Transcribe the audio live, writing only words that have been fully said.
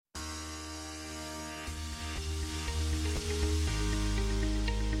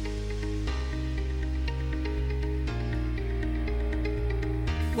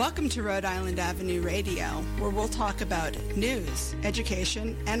Welcome to Rhode Island Avenue Radio, where we'll talk about news,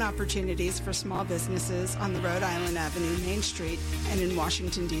 education, and opportunities for small businesses on the Rhode Island Avenue Main Street and in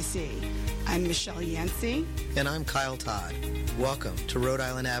Washington, D.C. I'm Michelle Yancey. And I'm Kyle Todd. Welcome to Rhode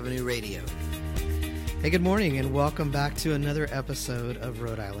Island Avenue Radio. Hey, good morning, and welcome back to another episode of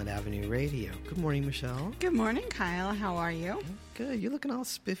Rhode Island Avenue Radio. Good morning, Michelle. Good morning, Kyle. How are you? Good. You're looking all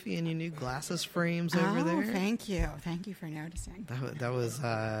spiffy in your new glasses frames over there. Thank you. Thank you for noticing. That was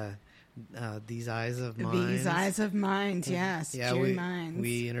These Eyes of Mine. These Eyes of Mine, yes. Yeah, June Mines.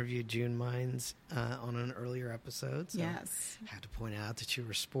 We interviewed June Mines on an earlier episode. So yes. I had to point out that you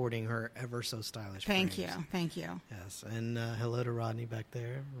were sporting her ever so stylish Thank frames. you. Thank you. Yes. And hello to Rodney back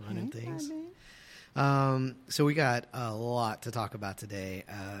there running things. Rodney. So we got a lot to talk about today.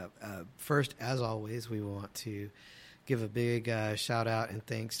 First, as always, we want to give a big shout out and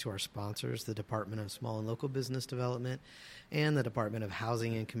thanks to our sponsors, the Department of Small and Local Business Development and the Department of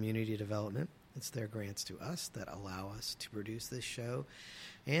Housing and Community Development. It's their grants to us that allow us to produce this show,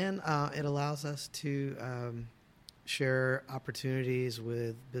 and it allows us to share opportunities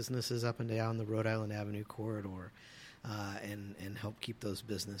with businesses up and down the Rhode Island Avenue corridor and help keep those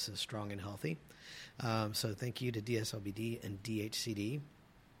businesses strong and healthy. So thank you to DSLBD and DHCD.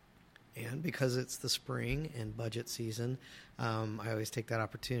 And because it's the spring and budget season, I always take that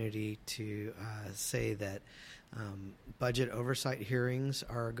opportunity to say that budget oversight hearings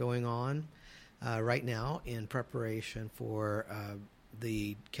are going on right now in preparation for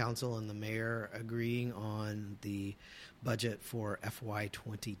the council and the mayor agreeing on the budget for FY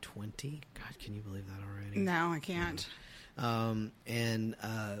 2020. God, can you believe that already? No, I can't. And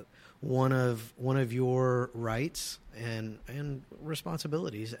one of your rights and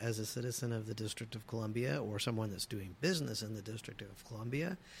responsibilities as a citizen of the District of Columbia or someone that's doing business in the District of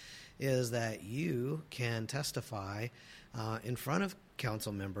Columbia is that you can testify in front of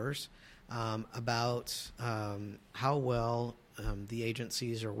council members about how well the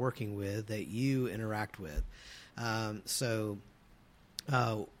agencies are working with that you interact with. So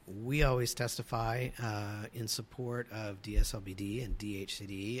we always testify in support of DSLBD and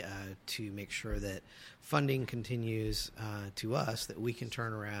DHCD to make sure that funding continues to us, that we can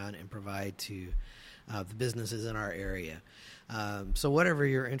turn around and provide to the businesses in our area. So whatever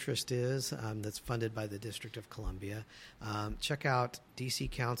your interest is that's funded by the District of Columbia, check out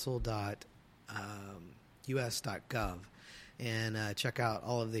dccouncil.us.gov and check out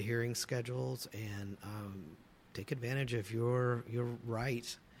all of the hearing schedules and take advantage of your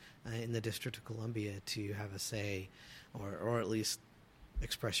right in the District of Columbia to have a say or at least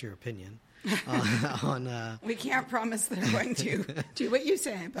express your opinion on we can't promise they're going to do what you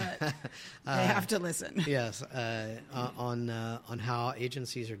say, but they have to listen. Yes, on how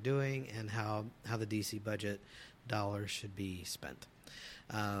agencies are doing and how the DC budget dollars should be spent.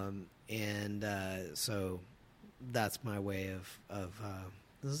 So that's my way of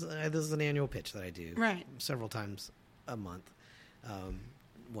this is an annual pitch that I do several times a month,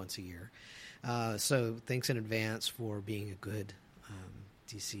 once a year. So thanks in advance for being a good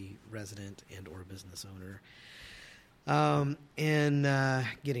DC resident and or business owner. And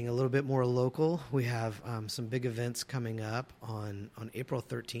getting a little bit more local, we have some big events coming up on April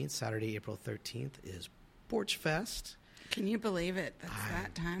 13th. Saturday, April 13th is Porch Fest. Can you believe it? That's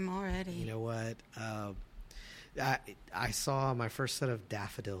that time already. You know what? I saw my first set of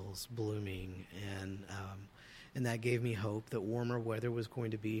daffodils blooming, and that gave me hope that warmer weather was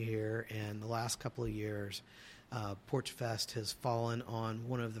going to be here. And the last couple of years, Porch Fest has fallen on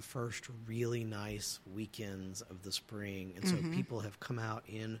one of the first really nice weekends of the spring, and so people have come out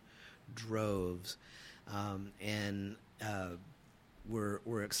in droves, and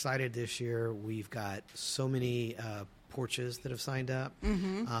we're excited this year. We've got so many porches that have signed up.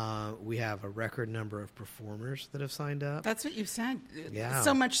 We have a record number of performers that have signed up. That's what you've said. Yeah.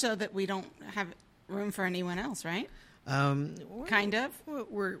 So much so that we don't have room for anyone else, right? Kind of.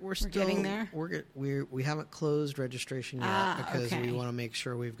 We're still getting there. We haven't closed registration yet because we want to make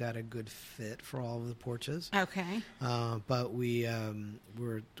sure we've got a good fit for all of the porches. Okay. But we're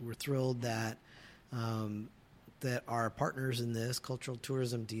thrilled that that our partners in this, Cultural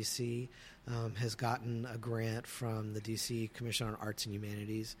Tourism DC, has gotten a grant from the DC Commission on Arts and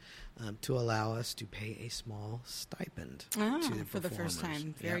Humanities to allow us to pay a small stipend to the for the first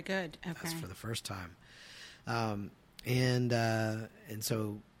time. Very good. Okay. That's for the first time. And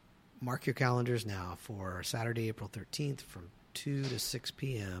so mark your calendars now for Saturday, April 13th from 2 to 6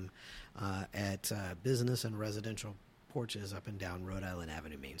 p.m. At business and residential porches up and down Rhode Island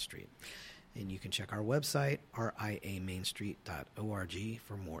Avenue Main Street. And you can check our website, riamainstreet.org,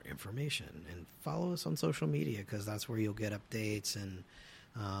 for more information. And follow us on social media because that's where you'll get updates and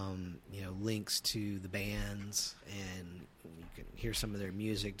links to the bands, and you can hear some of their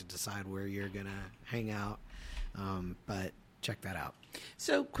music to decide where you're going to hang out. But check that out.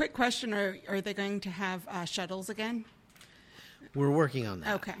 So, quick question: Are they going to have shuttles again? We're working on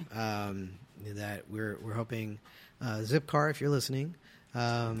that. Okay. That we're hoping, Zipcar, if you're listening,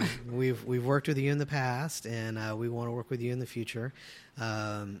 we've worked with you in the past, and we want to work with you in the future.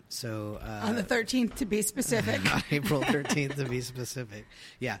 On the 13th, to be specific. April 13th, to be specific.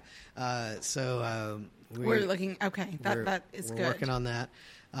 Yeah. We're looking. Okay, that is good. We're working on that.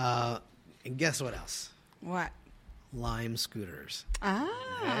 And guess what else? What? Lime scooters. They're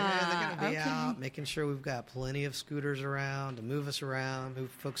going to be out, making sure we've got plenty of scooters around to move us around,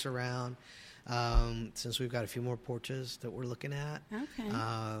 move folks around. Since we've got a few more porches that we're looking at,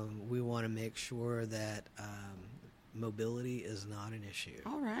 we want to make sure that mobility is not an issue.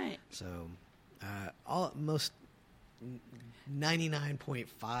 All right. So, most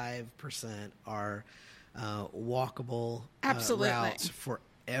 99.5% are walkable routes for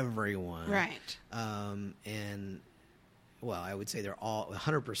everyone. Right. I would say they're all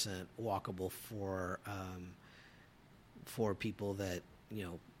 100% walkable for people that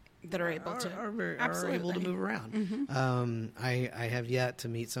that are able to are able to move around. Mm-hmm. I have yet to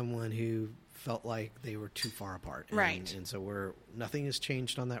meet someone who felt like they were too far apart. Right. And so nothing has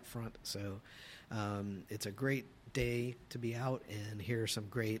changed on that front. So it's a great day to be out and hear some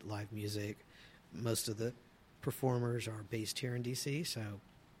great live music. Most of the performers are based here in DC, so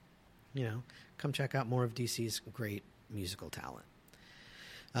come check out more of DC's great musical talent.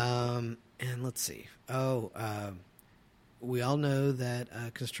 And let's see. We all know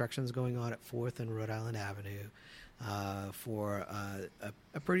that construction is going on at 4th and Rhode Island Avenue for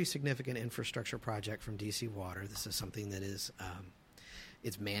a pretty significant infrastructure project from DC Water. This is something that is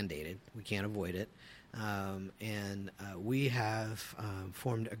it's mandated. We can't avoid it. And we have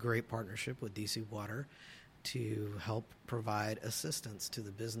formed a great partnership with DC Water to help provide assistance to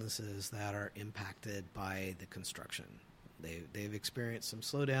the businesses that are impacted by the construction. They've experienced some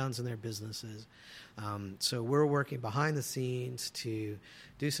slowdowns in their businesses. So we're working behind the scenes to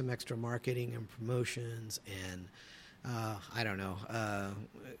do some extra marketing and promotions and,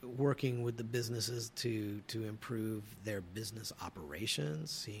 working with the businesses to improve their business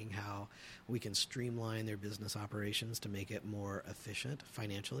operations, seeing how we can streamline their business operations to make it more efficient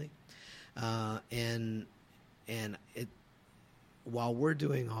financially. While we're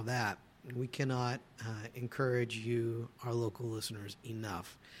doing all that, we cannot encourage you, our local listeners,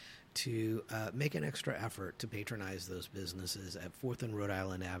 enough to make an extra effort to patronize those businesses at 4th and Rhode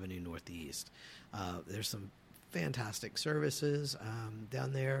Island Avenue Northeast. There's some fantastic services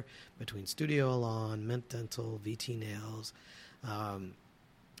down there between Studio Alon, Mint Dental, VT Nails,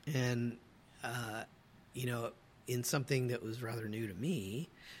 in something that was rather new to me,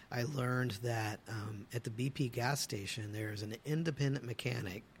 I learned that at the BP gas station, there's an independent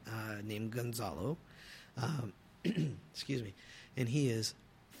mechanic named Gonzalo. Excuse me. And he is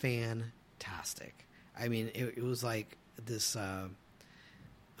fantastic. I mean, it was like this, I'm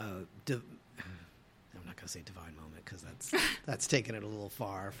not going to say divine moment because that's taking it a little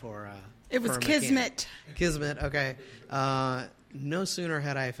far for it was Kismet. Kismet, okay. No sooner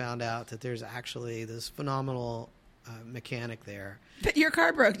had I found out that there's actually this phenomenal mechanic there. That your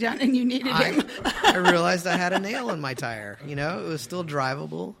car broke down and you needed him. I realized I had a nail in my tire. It was still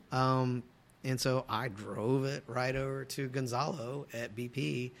drivable. And so I drove it right over to Gonzalo at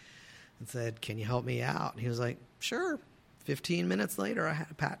BP and said, "Can you help me out?" And he was like, "Sure." 15 minutes later, I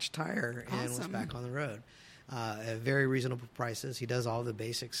had a patched tire and was back on the road. At very reasonable prices. He does all the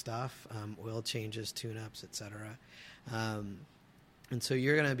basic stuff, oil changes, tune-ups, etc. And so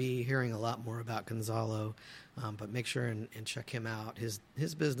you're going to be hearing a lot more about Gonzalo, but make sure and check him out. His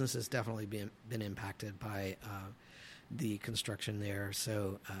business has definitely been impacted by the construction there.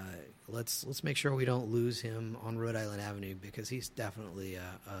 So let's make sure we don't lose him on Rhode Island Avenue because he's definitely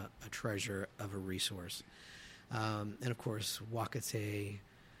a treasure of a resource. And of course, Wakate,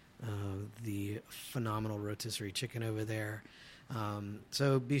 the phenomenal rotisserie chicken over there.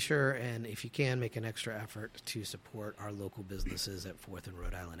 So be sure, and if you can, make an extra effort to support our local businesses at 4th and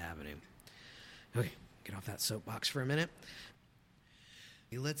Rhode Island Avenue. Okay, get off that soapbox for a minute.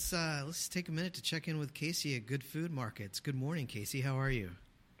 Let's take a minute to check in with Casey at Good Food Markets. Good morning, Casey. How are you?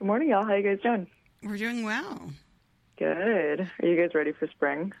 Good morning, y'all. How you guys doing? We're doing well. Good. Are you guys ready for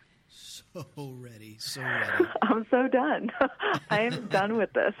spring? So ready. I'm so done. I am done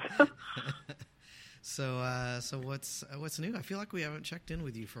with this. So what's new? I feel like we haven't checked in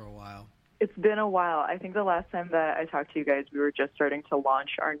with you for a while. It's been a while. I think the last time that I talked to you guys, we were just starting to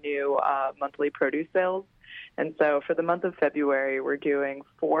launch our new monthly produce sales. And so for the month of February, we're doing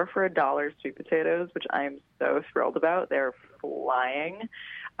 4 for $1 sweet potatoes, which I am so thrilled about. They're flying.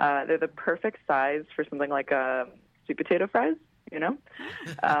 They're the perfect size for something like a sweet potato fries, you know?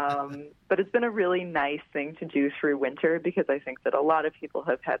 But it's been a really nice thing to do through winter because I think that a lot of people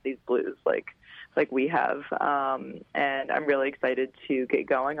have had these blues like we have. And I'm really excited to get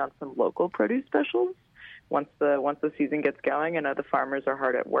going on some local produce specials once the season gets going. I know the farmers are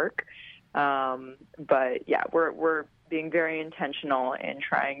hard at work. But yeah, we're being very intentional in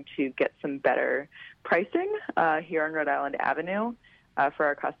trying to get some better pricing here on Rhode Island Avenue for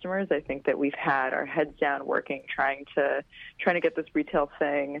our customers. I think that we've had our heads down working, trying to get this retail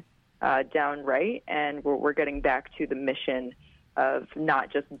thing down right, and we're getting back to the mission of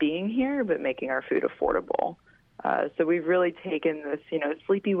not just being here, but making our food affordable. So we've really taken this,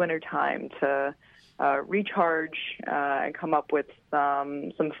 sleepy winter time to recharge and come up with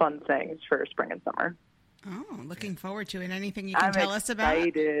some fun things for spring and summer. Oh, looking forward to it. Anything you can tell us about? I'm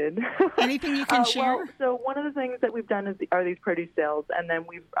excited. Anything you can share? Well, so one of the things that we've done are these produce sales, and then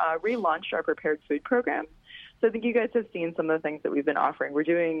we've relaunched our prepared food program. So I think you guys have seen some of the things that we've been offering. We're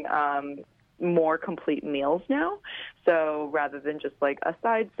doing more complete meals now. So rather than just like a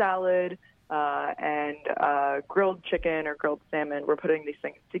side salad and grilled chicken or grilled salmon, we're putting these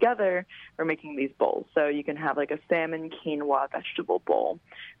things together. We're making these bowls. So you can have like a salmon quinoa vegetable bowl.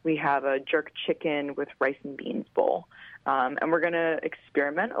 We have a jerk chicken with rice and beans bowl. And we're going to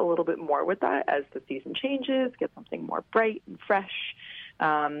experiment a little bit more with that as the season changes, get something more bright and fresh.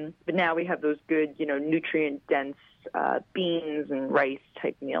 But now we have those good, nutrient-dense beans and rice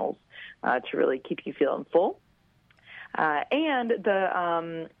type meals to really keep you feeling full. And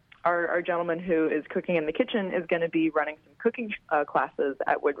our gentleman who is cooking in the kitchen is going to be running some cooking classes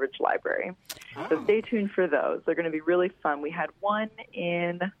at Woodridge Library. Oh. So stay tuned for those. They're going to be really fun. We had one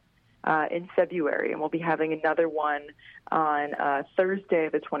in February, and we'll be having another one on Thursday,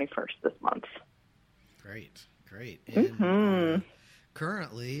 the 21st this month. Great. And,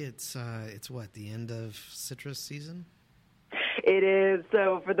 currently, it's what, the end of citrus season? It is.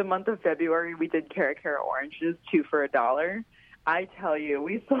 So for the month of February, we did Cara oranges, 2 for $1. I tell you,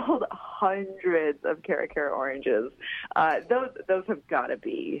 we sold hundreds of Cara oranges. Those have got to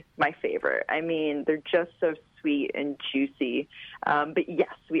be my favorite. I mean, they're just so sweet and juicy. But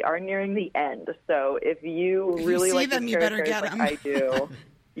yes, we are nearing the end. So if you really like them, you better get them. I do,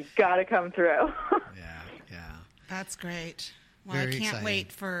 you got to come through. Yeah. That's great. Well, Very I can't exciting.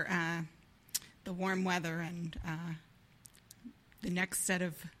 wait for the warm weather and the next set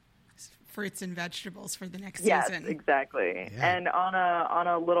of fruits and vegetables for the next season. Yes, exactly. Yeah. And on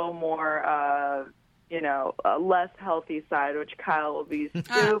a little more, a less healthy side, which Kyle will be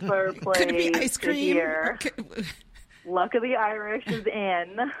super pleased could it be ice cream? to hear. Luck of the Irish is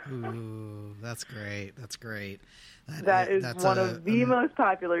in. Ooh, that's great. That's one of the most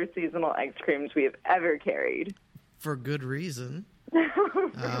popular seasonal ice creams we have ever carried. For good reason.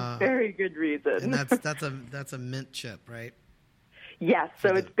 Very good reason. And that's a mint chip, right? Yes,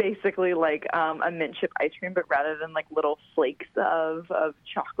 so it's basically like a mint chip ice cream, but rather than like little flakes of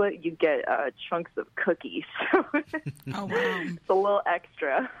chocolate, you get chunks of cookies. Oh, wow. It's a little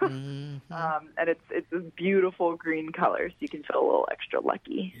extra. Mm-hmm. And it's this beautiful green color, so you can feel a little extra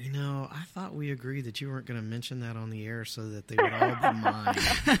lucky. I thought we agreed that you weren't going to mention that on the air so that they would all be mine.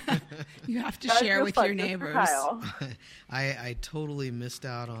 You have to share with your neighbors. I totally missed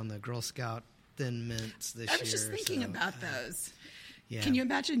out on the Girl Scout Thin Mints this year. I was just thinking about those. Yeah. Can you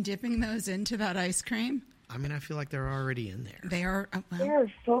imagine dipping those into that ice cream? I mean, I feel like they're already in there. They are. There are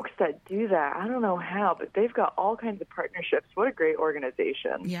folks that do that. I don't know how, but they've got all kinds of partnerships. What a great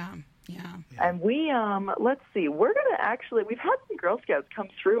organization. Yeah. And we, let's see, we're going to we've had some Girl Scouts come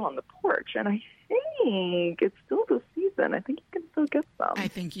through on the porch, and I think it's still the season. I think you can still get some. I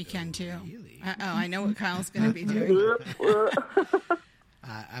think you can, too. Really? I know what Kyle's going to be doing.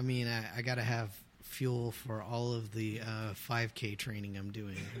 I got to have fuel for all of the 5K training I'm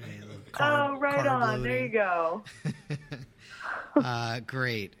doing. Right on. Loading. There you go.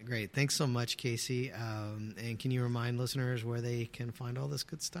 Great. Thanks so much, Casey. And can you remind listeners where they can find all this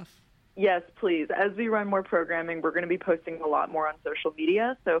good stuff? Yes, please. As we run more programming, we're going to be posting a lot more on social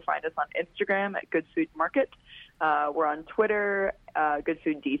media. So find us on Instagram at Good Food Market. We're on Twitter, Good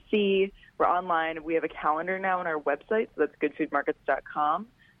Food DC. We're online. We have a calendar now on our website, so that's goodfoodmarkets.com.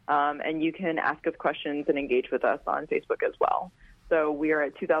 And you can ask us questions and engage with us on Facebook as well. So we are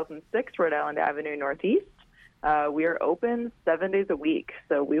at 2006 Rhode Island Avenue Northeast. We are open 7 days a week,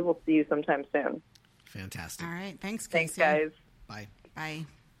 so we will see you sometime soon. Fantastic. All right. Thanks, Casey. Thanks, guys. Bye. Bye.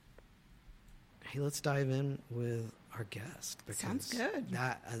 Hey, let's dive in with our guest. Because Sounds good.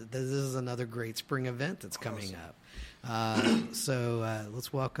 This is another great spring event that's coming up. So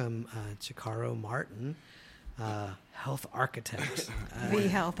let's welcome Chikaro Martin, health architect. The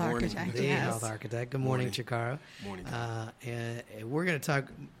health architect, The yes. health architect. Good morning, Chikaro. Morning. And we're going to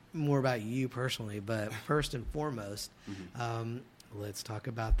talk more about you personally, but first and foremost, let's talk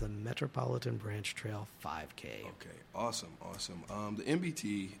about the Metropolitan Branch Trail 5K. Okay, awesome. The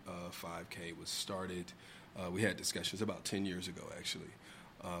MBT 5K was started, we had discussions about 10 years ago, actually.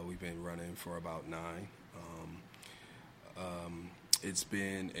 We've been running for about 9. It's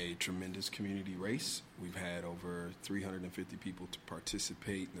been a tremendous community race. We've had over 350 people to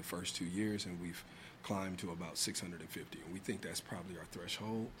participate in the first 2 years, and we've climbed to about 650. And we think that's probably our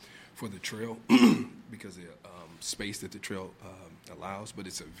threshold for the trail because of the space that the trail allows. But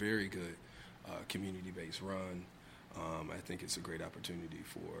it's a very good community-based run. I think it's a great opportunity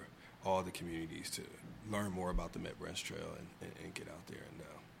for all the communities to learn more about the Met Branch Trail and get out there. And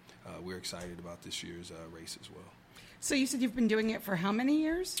we're excited about this year's race as well. So you said you've been doing it for how many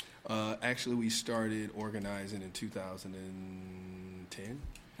years? Actually, we started organizing in 2010.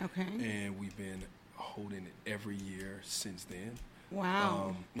 Okay. And we've been holding it every year since then.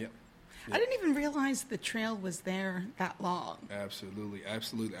 Wow. Yep. I didn't even realize the trail was there that long. Absolutely. I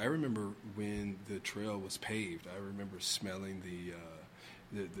remember when the trail was paved. I remember smelling the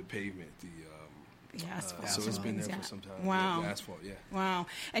pavement, The asphalt. so it's been there yeah. for some time. Wow. Yeah, the asphalt, yeah. Wow.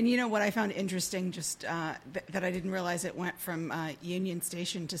 And you know what I found interesting, just that I didn't realize it went from Union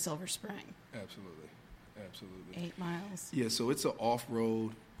Station to Silver Spring. Absolutely. 8 miles. Yeah, so it's an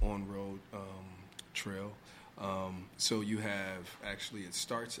off-road, on-road trail. So you have, actually, it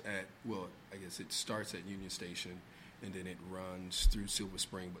starts at Union Station, and then it runs through Silver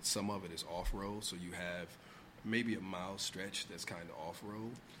Spring, but some of it is off-road, so you have maybe a mile stretch that's kind of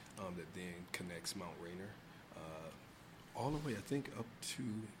off-road that then connects Mount Rainier all the way, I think, up to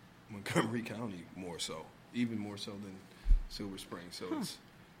Montgomery County even more so than Silver Spring. So it's...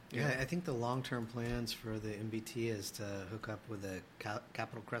 Yeah, I think the long-term plans for the MBT is to hook up with the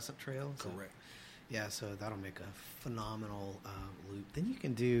Capitol Crescent Trail. So, Correct. Yeah, so that'll make a phenomenal loop. Then you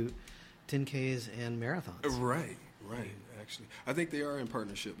can do 10Ks and marathons. Right. Actually, I think they are in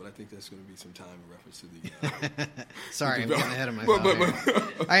partnership, but I think that's going to be some time in reference to the... Sorry, I'm getting ahead of myself.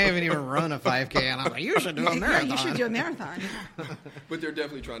 I haven't even run a 5K, and I'm like, you should do a marathon. Yeah, you should do a marathon. But they're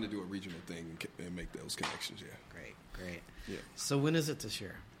definitely trying to do a regional thing and make those connections, yeah. Great. Yeah. So when is it this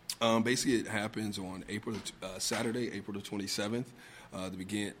year? Basically, it happens on Saturday, April the 27th.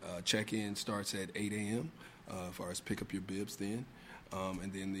 Check-in starts at 8 a.m. As far as pick up your bibs then.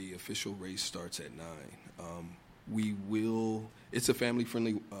 And then the official race starts at 9. It's a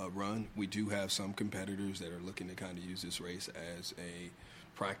family-friendly run. We do have some competitors that are looking to kind of use this race as a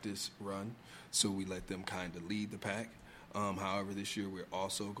practice run, so we let them kind of lead the pack. However, this year we're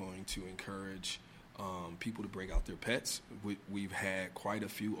also going to encourage people to bring out their pets. We've had quite a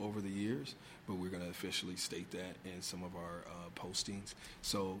few over the years, but we're going to officially state that in some of our postings.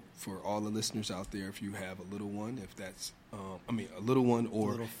 So for all the listeners out there, if you have a little one, if that's a little one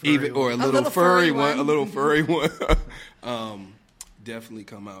or a little furry one, definitely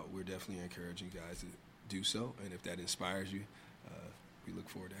come out. We're definitely encouraging you guys to do so, and if that inspires you, we look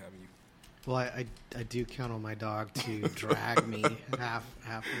forward to having you. Well, I do count on my dog to drag me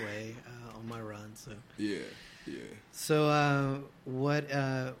halfway on my run. So yeah. So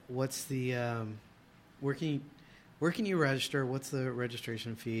what's the where can you register? What's the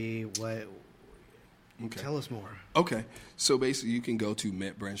registration fee? Okay. Tell us more. Okay, so basically you can go to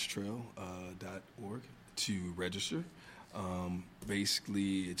metbranchtrail.org to register.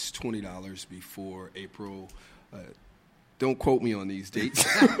 Basically, it's $20 before April. Don't quote me on these dates.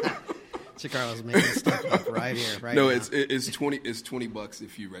 Chikaro's making stuff up right here, right no, now. it's $20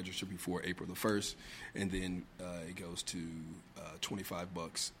 if you register before April the 1st, and then it goes to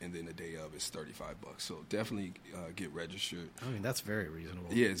 $25, and then the day of is $35. So definitely get registered. I mean, that's very reasonable.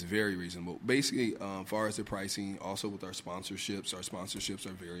 Yeah, it's very reasonable. Basically, as far as the pricing, also with our sponsorships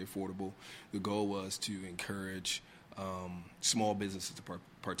are very affordable. The goal was to encourage small businesses to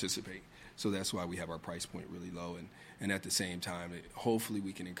participate. So that's why we have our price point really low. And at the same time, hopefully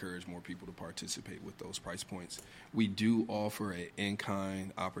we can encourage more people to participate with those price points. We do offer an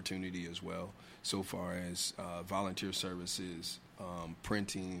in-kind opportunity as well, so far as volunteer services,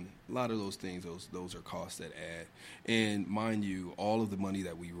 printing, a lot of those things, those are costs that add. And mind you, all of the money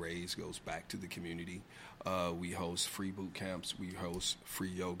that we raise goes back to the community. We host free boot camps, we host free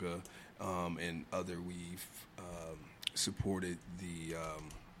yoga, and we've supported the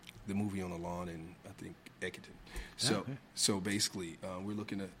movie on the lawn in, I think, Eckerton. So basically, we're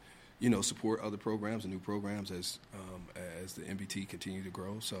looking to, support other programs and new programs as the MBT continue to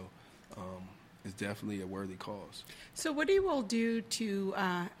grow. So it's definitely a worthy cause. So what do you all do to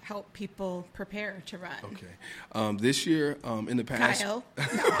help people prepare to run? Okay. This year, in the past... Kyle? No,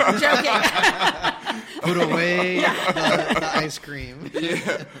 I'm joking. Put away the ice cream.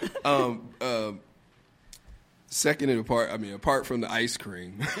 Yeah. Second and apart from the ice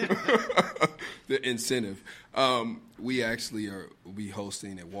cream, the incentive, we actually will be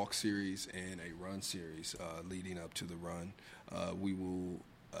hosting a walk series and a run series leading up to the run. We will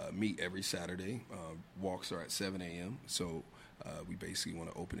meet every Saturday. Walks are at 7 a.m., so we basically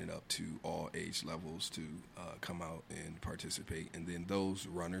want to open it up to all age levels to come out and participate. And then those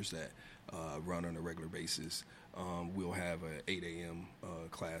runners that run on a regular basis, we'll have an 8 a.m.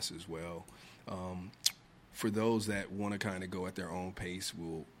 Class as well. For those that want to kind of go at their own pace,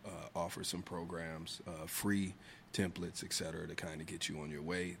 we'll offer some programs, free templates, et cetera, to kind of get you on your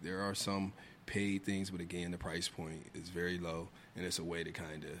way. There are some paid things, but again, the price point is very low, and it's a way to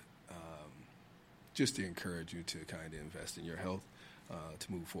kind of just to encourage you to kind of invest in your health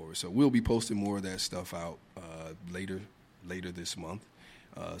to move forward. So we'll be posting more of that stuff out later this month,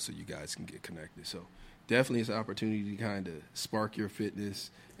 so you guys can get connected. So definitely it's an opportunity to kind of spark your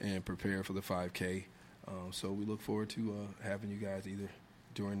fitness and prepare for the 5K. So we look forward to having you guys either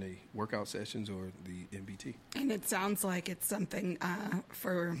during the workout sessions or the MBT. And it sounds like it's something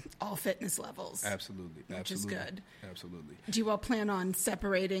for all fitness levels. Absolutely. Which is good. Absolutely. Do you all plan on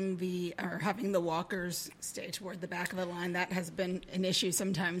separating or having the walkers stay toward the back of the line? That has been an issue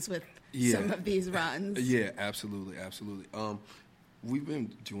sometimes with some of these runs. Yeah, absolutely. We've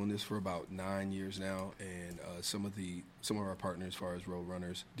been doing this for about 9 years now, and some of our partners, as far as road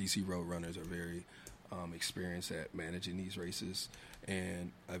runners, DC Road Runners, are very experienced at managing these races,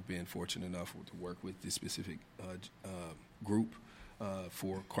 and I've been fortunate enough to work with this specific group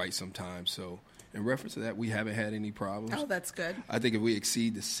for quite some time. So in reference to that, we haven't had any problems. Oh, that's good. I think if we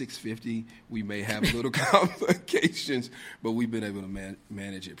exceed the 650, we may have a little complications, but we've been able to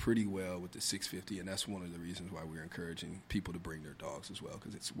manage it pretty well with the 650, and that's one of the reasons why we're encouraging people to bring their dogs as well,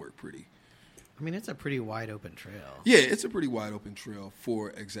 because it's worked pretty. I mean, it's a pretty wide open trail. Yeah, it's a pretty wide open trail for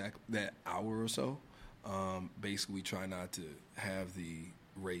exact that hour or so. Basically, we try not to have the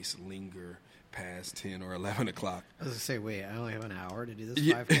race linger past 10 or 11 o'clock. I was going to say, wait, I only have an hour to do this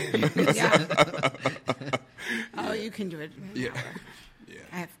 5K? Yeah. Oh, you can do it in an hour. Yeah.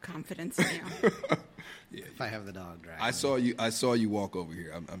 I have confidence in you. Yeah. If I have the dog driving. I saw you walk over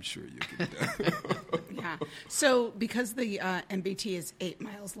here. I'm sure you can do that. Yeah. So because the MBT is 8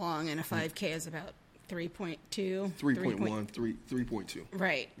 miles long and a 5K is about 3.2. 3.1, 3.2.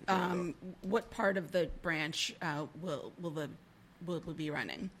 Right. What part of the branch will we be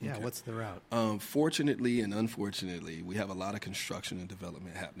running? Yeah, okay. What's the route? Fortunately and unfortunately, we have a lot of construction and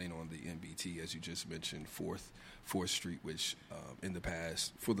development happening on the MBT, as you just mentioned, 4th Street, which in the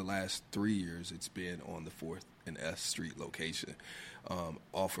past, for the last 3 years, it's been on the 4th and S Street location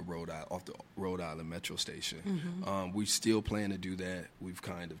off the Rhode Island Metro Station. Mm-hmm. We still plan to do that. We've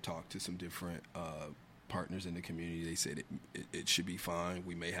kind of talked to some different partners in the community. They said it should be fine.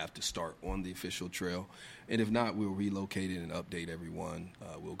 We may have to start on the official trail, and if not, we'll relocate it and update everyone.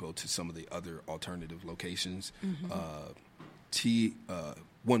 We'll go to some of the other alternative locations.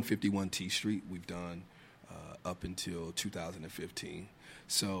 151 T Street we've done up until 2015.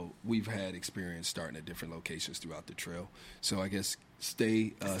 So we've had experience starting at different locations throughout the trail. So I guess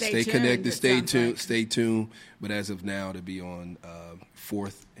stay connected, stay tuned. But as of now, to be on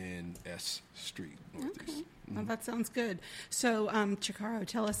 4th and S Street. Northeast. Okay. Well, that sounds good. So, Chikaro,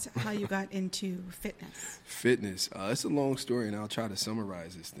 tell us how you got into fitness. Fitness. It's a long story, and I'll try to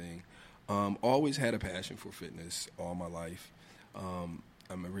summarize this thing. Always had a passion for fitness all my life. I'm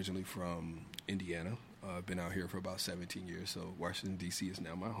originally from Indiana. I've been out here for about 17 years, so Washington, D.C. is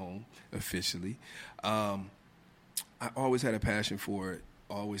now my home officially. I always had a passion for it.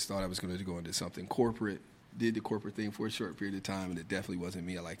 Always thought I was going to go into something corporate. Did the corporate thing for a short period of time, and it definitely wasn't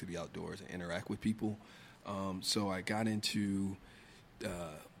me. I like to be outdoors and interact with people. So I got into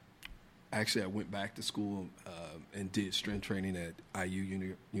actually I went back to school and did strength training at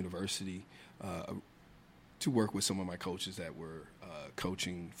IU University to work with some of my coaches that were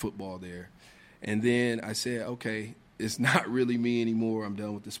coaching football there. And then I said, okay, it's not really me anymore. I'm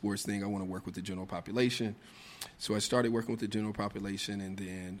done with the sports thing. I want to work with the general population. So I started working with the general population and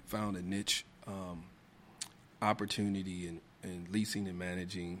then found a niche opportunity in leasing and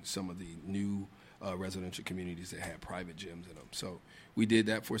managing some of the new residential communities that had private gyms in them. So we did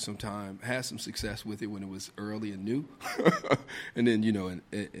that for some time, had some success with it when it was early and new. And then,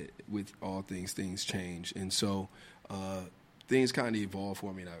 with all things change. And so things kind of evolved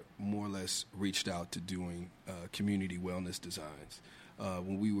for me, and I more or less reached out to doing community wellness designs.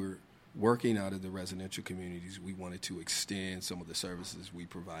 When we were working out of the residential communities, we wanted to extend some of the services we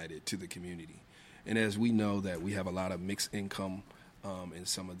provided to the community. And as we know that we have a lot of mixed income in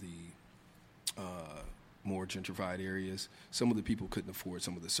some of the more gentrified areas, some of the people couldn't afford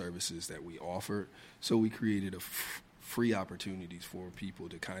some of the services that we offered. So we created free opportunities for people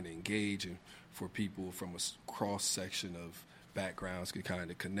to kind of engage, and for people from a cross-section of backgrounds could kind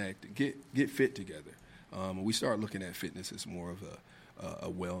of connect and get fit together. We started looking at fitness as more of a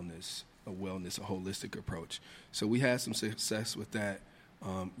wellness, a holistic approach. So we had some success with that,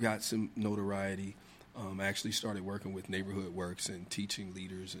 got some notoriety, actually started working with Neighborhood Works and teaching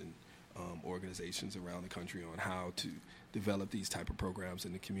leaders and organizations around the country on how to develop these type of programs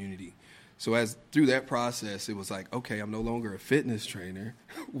in the community. So as through that process, it was like, okay, I'm no longer a fitness trainer.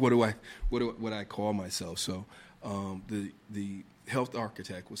 What do I call myself? So the health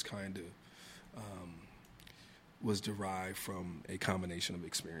architect was kind of was derived from a combination of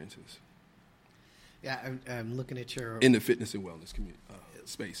experiences. Yeah, I'm looking at your in the fitness and wellness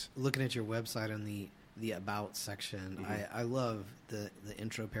space. Looking at your website on the About section, mm-hmm. I love the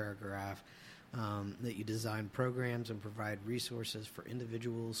intro paragraph that you design programs and provide resources for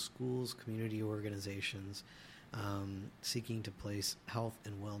individuals, schools, community organizations seeking to place health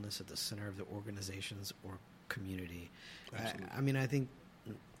and wellness at the center of the organizations or community. I think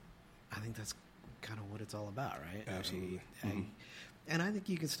that's kind of what it's all about, right? Absolutely. And I think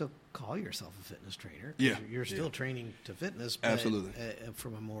you can still call yourself a fitness trainer. Yeah. You're still training to fitness, but absolutely.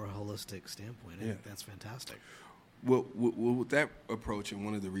 From a more holistic standpoint. I think that's fantastic. Well, with that approach, and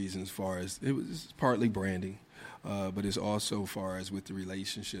one of the reasons far as it was partly branding, but it's also far as with the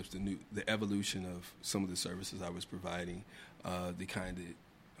relationships, the evolution of some of the services I was providing, the kind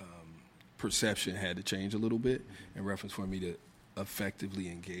of perception had to change a little bit in reference for me to effectively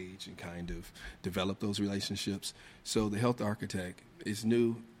engage and kind of develop those relationships. So the health architect is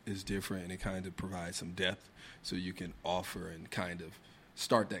new, is different, and it kind of provides some depth so you can offer and kind of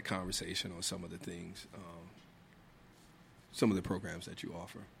start that conversation on some of the things, some of the programs that you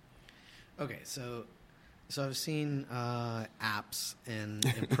offer. Okay, so I've seen apps and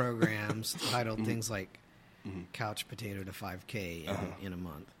programs titled things like Couch Potato to 5K in a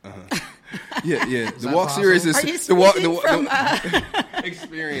month. Yeah. The walk possible? series is Are you the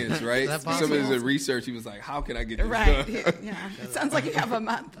experience, right? Is that Some of possible? the research, he was like, "How can I get this Right. done?" Yeah. It sounds like you have a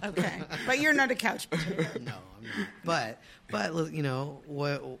month. Okay. But you're not a couch potato. No, I'm not. But you know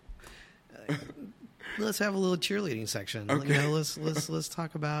what? Let's have a little cheerleading section. Okay. You know, let's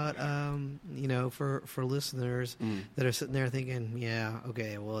talk about for listeners that are sitting there thinking, yeah,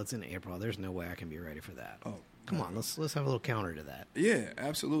 okay, well, it's in April. There's no way I can be ready for that. Oh, come on, let's have a little counter to that. Yeah,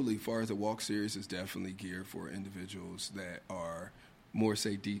 absolutely. As far as the walk series is definitely geared for individuals that are more,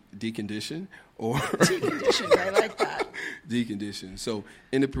 say, deconditioned or Deconditioned. I like that. deconditioned. So,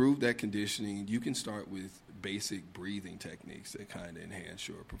 and to prove that conditioning, you can start with basic breathing techniques that kind of enhance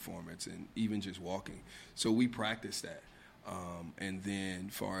your performance and even just walking. So we practice that. And then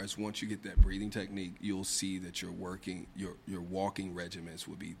far as once you get that breathing technique, you'll see that your walking regimens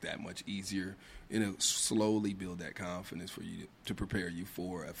will be that much easier, and it'll slowly build that confidence for you to prepare you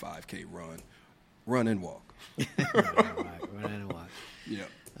for a 5K run and walk. Run and walk.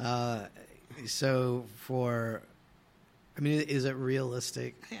 Yeah. So is it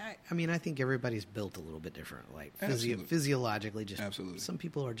realistic? I think everybody's built a little bit different, like physiologically. Just absolutely. Some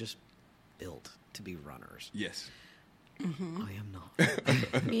people are just built to be runners. Yes. Mm-hmm. I am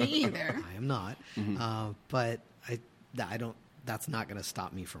not. Me either. I am not. But I don't. That's not going to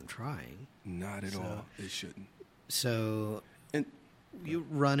stop me from trying. Not at all. It shouldn't. So, and you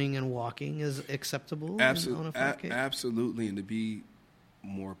running and walking is acceptable on a 5K? Absolutely, and to be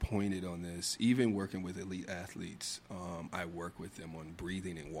more pointed on this, even working with elite athletes, I work with them on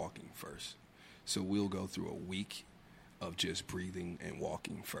breathing and walking first. So we'll go through a week of just breathing and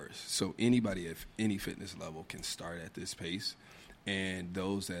walking first. So anybody at any fitness level can start at this pace, and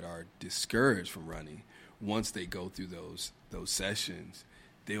those that are discouraged from running, once they go through those sessions,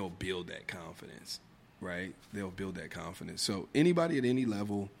 they'll build that confidence, right? They'll build that confidence. So anybody at any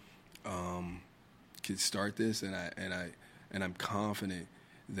level can start this, and I'm confident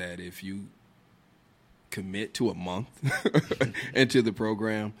that if you commit to a month into the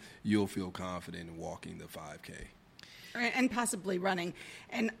program, you'll feel confident in walking the 5K. And possibly running.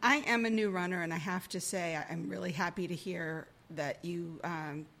 And I am a new runner, and I have to say I'm really happy to hear that you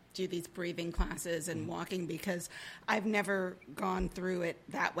do these breathing classes and walking, because I've never gone through it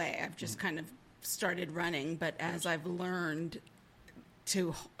that way. I've just kind of started running, but as I've learned,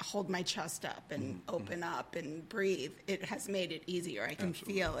 hold my chest up and open up and breathe. It has made it easier. I can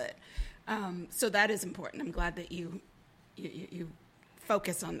Absolutely. feel it. So that is important. I'm glad that you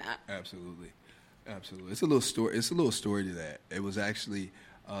focus on that. Absolutely. It's a little story. It's a little story to that. It was actually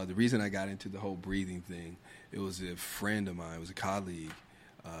the reason I got into the whole breathing thing. It was a friend of mine. It was a colleague.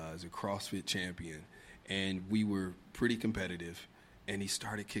 Was a CrossFit champion, and we were pretty competitive. And he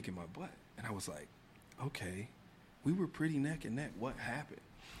started kicking my butt, and I was like, "Okay, we were pretty neck and neck. What happened?"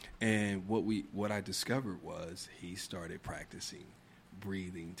 And what I discovered was he started practicing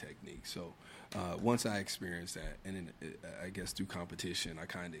breathing techniques. So once I experienced that, and then I guess through competition, I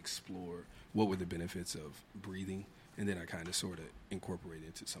kind of explored what were the benefits of breathing, and then I kind of sort of incorporated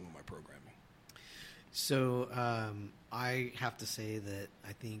into some of my programming. So I have to say that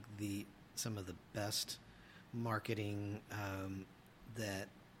I think some of the best marketing that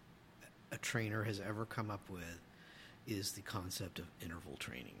a trainer has ever come up with is the concept of interval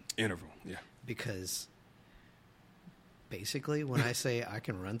training. Interval, yeah. Because basically when I say I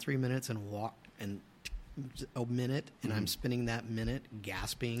can run 3 minutes and walk and a minute, and I'm spending that minute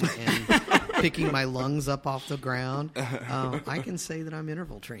gasping and picking my lungs up off the ground, I can say that I'm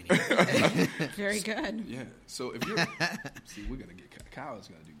interval training. Very good. Yeah. So if you're see, we're gonna get Kyle's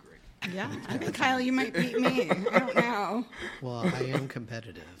gonna do great. Yeah, I think, Kyle, you might beat me. I don't know. Well, I am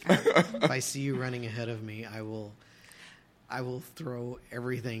competitive. If I see you running ahead of me, I will throw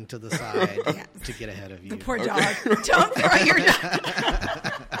everything to the side to get ahead of you. The poor dog. Don't throw your dog.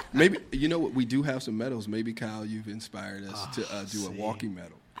 Maybe, you know what, we do have some medals. Maybe, Kyle, you've inspired us to do a walking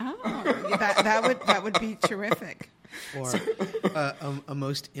medal. Oh, that would be terrific. Or a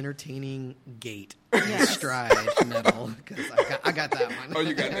most entertaining gait Yes. stride medal, because I got that one. Oh,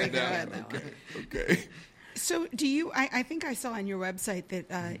 you got Very that good. down. Okay. So do you, I think I saw on your website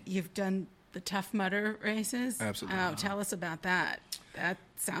that you've done the Tough Mudder races. Absolutely. Oh, tell us about that. That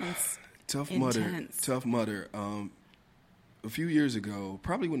sounds Tough intense. Mudder. A few years ago,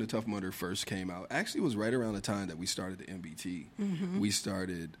 probably when the Tough Mudder first came out, actually it was right around the time that we started the MBT. Mm-hmm. We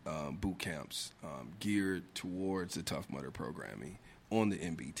started boot camps geared towards the Tough Mudder programming on the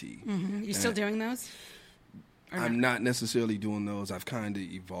MBT. Mm-hmm. You still doing those? Or I'm not necessarily doing those. I've kind of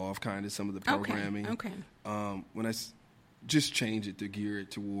evolved some of the programming. Okay. When I just change it to gear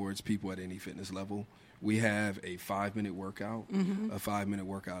it towards people at any fitness level. We have a 5-minute workout. Mm-hmm. A 5-minute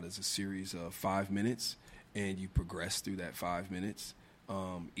workout is a series of 5 minutes, and you progress through that 5 minutes.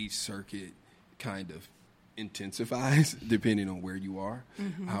 Each circuit kind of intensifies depending on where you are.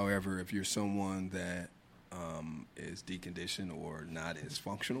 Mm-hmm. However, if you're someone that is deconditioned or not as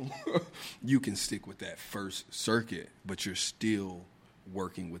functional, you can stick with that first circuit, but you're still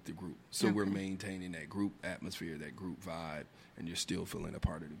working with the group. So we're maintaining that group atmosphere, that group vibe, and you're still feeling a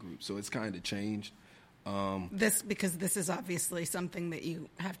part of the group. So it's kind of changed. Because this is obviously something that you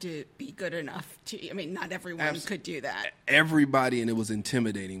have to be good enough to. I mean, not everyone could do that. Everybody, and it was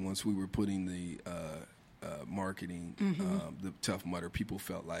intimidating once we were putting the marketing, the Tough Mudder. People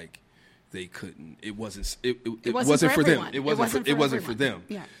felt like they couldn't. It wasn't. It wasn't for them. It wasn't for them.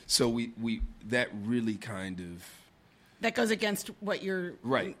 Yeah. So we that really kind of. That goes against what you're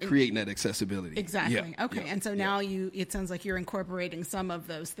creating that accessibility. Exactly. Yeah. Okay. Yeah. And so now it sounds like you're incorporating some of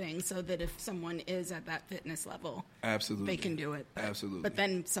those things so that if someone is at that fitness level, absolutely, they can do it. Absolutely. But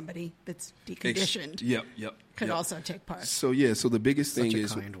then somebody that's deconditioned could also take part. So so the biggest thing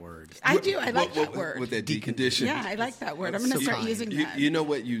is kind word. I do. I like that word. With that deconditioned. Yeah, I like that word. I'm going to start using that. You know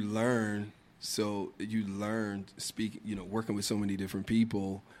what you learn. So you learn speaking, working with so many different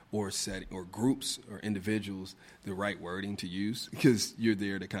people or groups or individuals, the right wording to use, because you're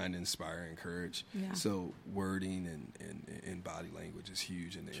there to kind of inspire and encourage. Yeah. So wording and body language is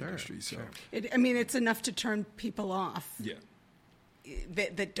huge in the industry. So it's enough to turn people off. Yeah.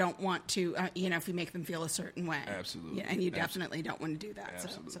 That don't want to, if we make them feel a certain way. Absolutely. Yeah, and you definitely don't want to do that.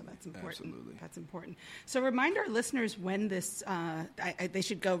 Absolutely. So that's important. Absolutely. That's important. So remind our listeners when this, they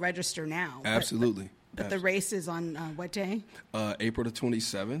should go register now. Absolutely. But the race is on what day? April the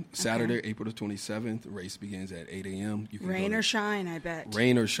 27th, Saturday, April the 27th. The race begins at 8 a.m. You can Rain or shine, I bet.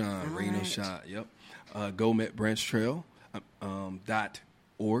 Rain or shine. All Rain or right. shine. Yep.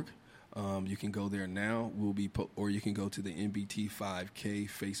 GoMetBranchTrail.org. You can go there now. Or you can go to the MBT 5K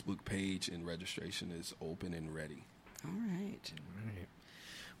Facebook page, and registration is open and ready. All right.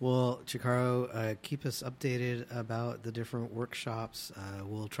 Well, Chikaro, keep us updated about the different workshops.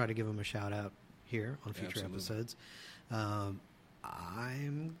 We'll try to give them a shout out here on future episodes. I'm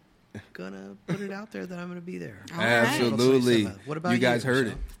gonna put it out there that I'm gonna be there. All right. Absolutely. What about you guys heard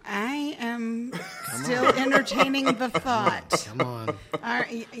Michelle? it? I am still entertaining the thought. Come on.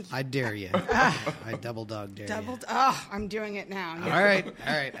 I dare you. I double dog dare you. I'm doing it now. All right.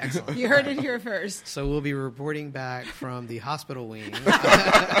 Excellent. You heard it here first. So we'll be reporting back from the hospital wing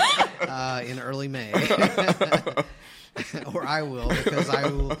in early May. Or I will, because I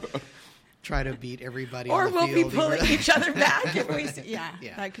will try to beat everybody or on the we'll field. Be pulling each other back if we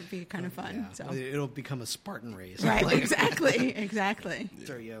that could be kind of fun. Yeah. So It'll become a Spartan race. Right, exactly.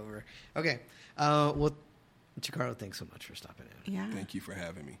 Throw you over. Okay. Well, Chicardo, thanks so much for stopping in. Yeah. Thank you for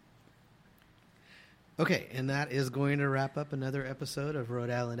having me. Okay, and that is going to wrap up another episode of Rhode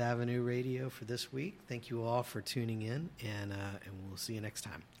Island Avenue Radio for this week. Thank you all for tuning in, and we'll see you next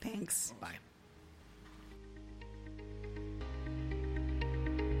time. Thanks. Bye.